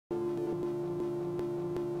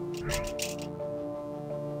Good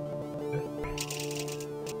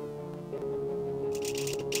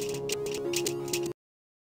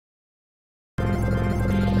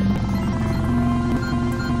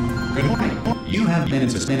morning. You have been in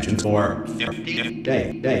suspension for 50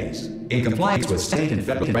 days. In compliance with state and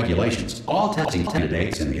federal regulations, all testing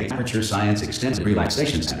candidates in the Aperture Science Extended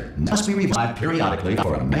Relaxation Center must be revived periodically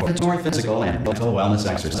for a mandatory physical and mental wellness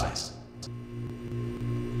exercise.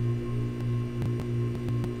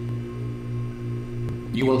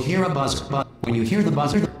 You will hear a buzzer. When you hear the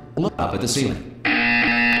buzzer, look up at the ceiling.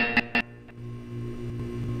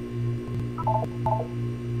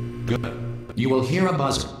 Good. You will hear a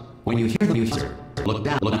buzzer. When you hear the buzzer, look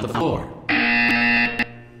down, look at the floor.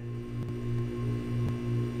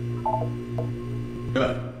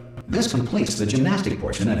 Good. This completes the gymnastic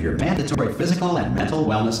portion of your mandatory physical and mental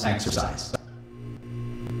wellness exercise.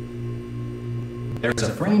 There is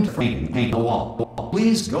a framed painting on the wall.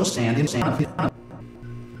 Please go stand in front of it.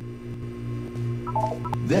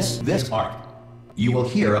 This art. You will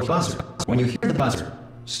hear a buzzer. When you hear the buzzer,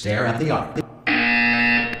 stare at the art.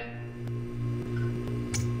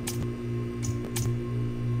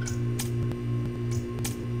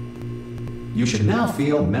 You should now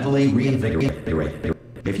feel mentally reinvigorated.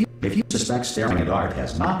 If you suspect staring at art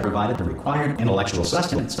has not provided the required intellectual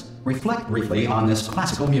sustenance, reflect briefly on this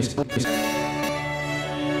classical music.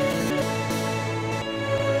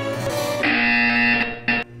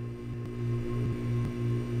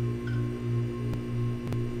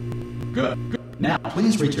 Good. Now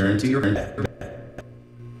please return to your bed.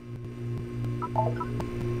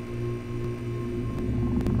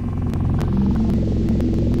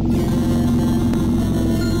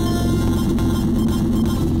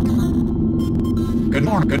 Good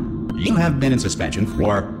morning. You have been in suspension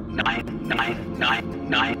for 9.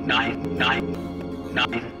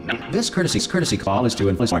 This courtesy call is to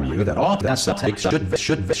inform you that all test subjects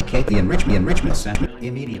should vacate the enrichment center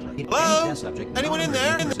immediately. Hello? Anyone in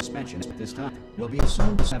there? Suspension at this time will be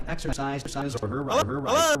assumed to have exercised or her right.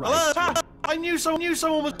 Hello? I knew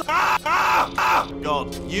someone was.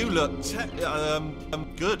 God, you look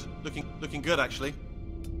good. Looking good actually.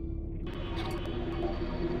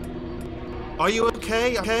 Are you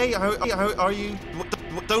okay? How are you?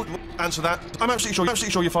 Don't answer that. I'm absolutely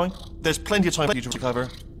sure you're fine. There's plenty of time for you to recover.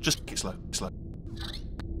 Just take it slow.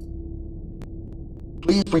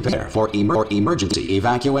 Please prepare for emergency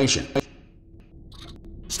evacuation.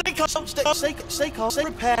 Stay calm.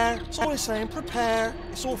 Prepare. That's all I'm saying. Prepare.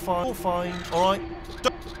 It's all fine. All right.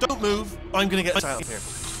 Don't move. I'm gonna get us out of here.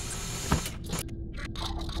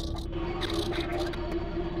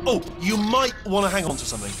 Oh, you might want to hang on to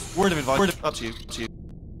something. Word of advice. Up to you.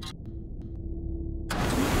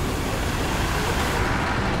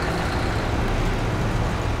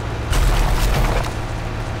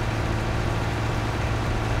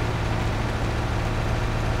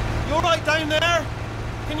 You all right down there?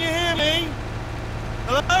 Can you hear me?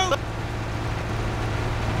 Hello?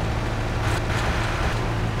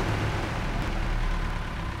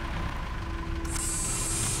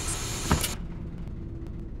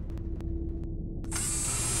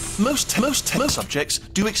 Most subjects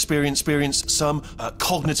do experience some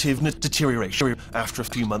cognitive deterioration after a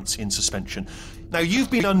few months in suspension. Now,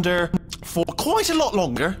 you've been under for quite a lot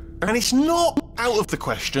longer, and it's not out of the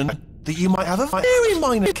question that you might have a very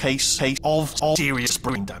minor case of serious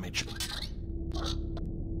brain damage.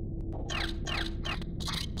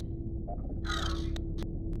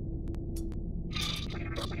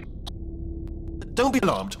 Don't be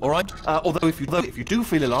alarmed, all right? Although if you do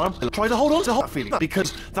feel alarmed, try to hold on to that feeling,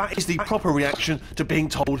 because that is the proper reaction to being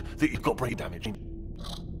told that you've got brain damage.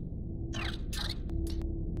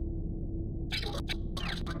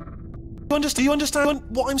 Do you understand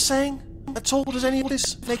what I'm saying at all? Does any of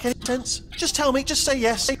this make any sense? Just tell me. Just say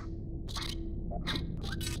yes.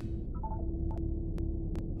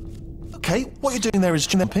 Okay, what you're doing there is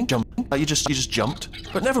jumping. You just jumped.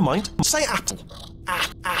 But never mind. Say apple.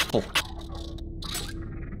 Apple.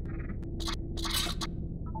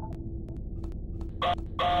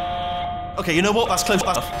 Okay, you know what? That's close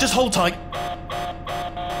enough. Just hold tight.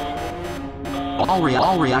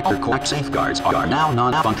 All reactor core safeguards are now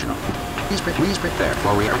non-functional. Please prepare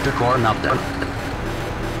for reactor core meltdown.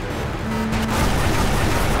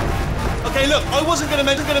 Okay, look, I wasn't going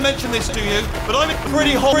to mention this to you, but I'm in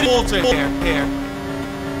pretty hot water here.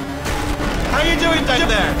 How you doing down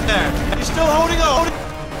there? You still holding on?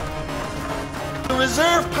 The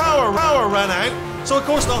reserve power ran out. So of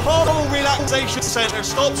course the whole relaxation centre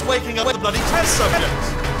stops waking up the bloody test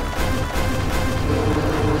subjects.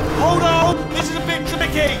 Hold on, this is a bit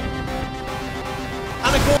tricky.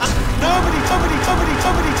 And of course, Nobody.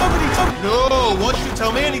 No, why should you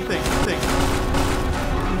tell me anything?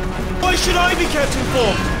 Why should I be kept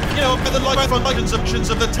informed? You know, about the life functions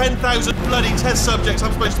of the 10,000 bloody test subjects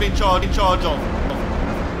I'm supposed to be in charge of.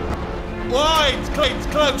 Why? It's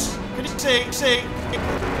close. Can you see?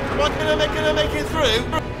 Am I gonna make it through?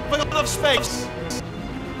 Have I got enough space?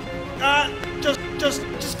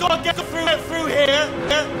 Just gotta get through here.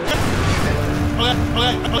 Okay.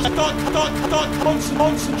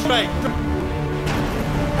 Concentrate.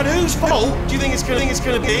 And whose fault do you think it's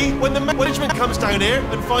gonna be when the management comes down here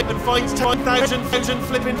and finds 10,000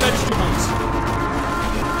 flipping vegetables?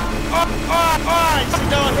 Alright!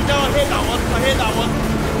 No, I hit that one.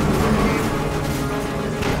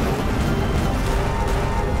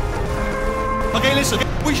 Okay, listen.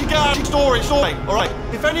 We should get our story. Alright.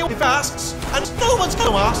 If anyone asks, and no one's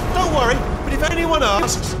gonna ask, don't worry. But if anyone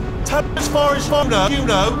asks, tell as far as you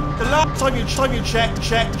know, the last time you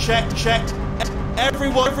checked.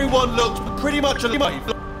 Everyone looked pretty much alive.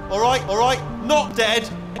 Alright? Not dead.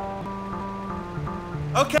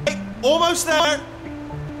 Okay, almost there.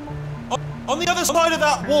 On the other side of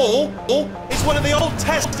that wall is one of the old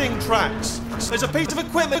testing tracks. There's a piece of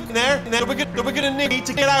equipment there that we're gonna need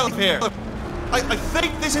to get out of here. I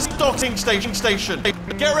think this is a docking station.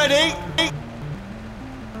 Get ready.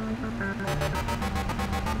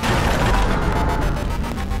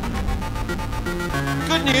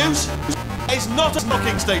 Good news. It's not a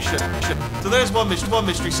docking station. So there's one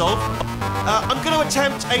mystery solved. I'm going to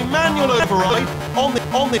attempt a manual override on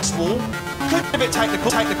this wall. Could be a bit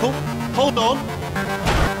technical. Hold on.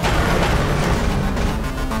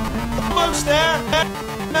 Almost there.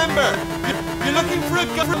 Remember, you're looking for a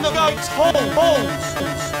gun from the guy's holes.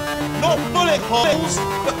 Not bullet holes.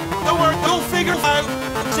 But don't worry, we'll figure it out.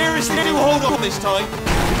 Seriously, do hold on this time.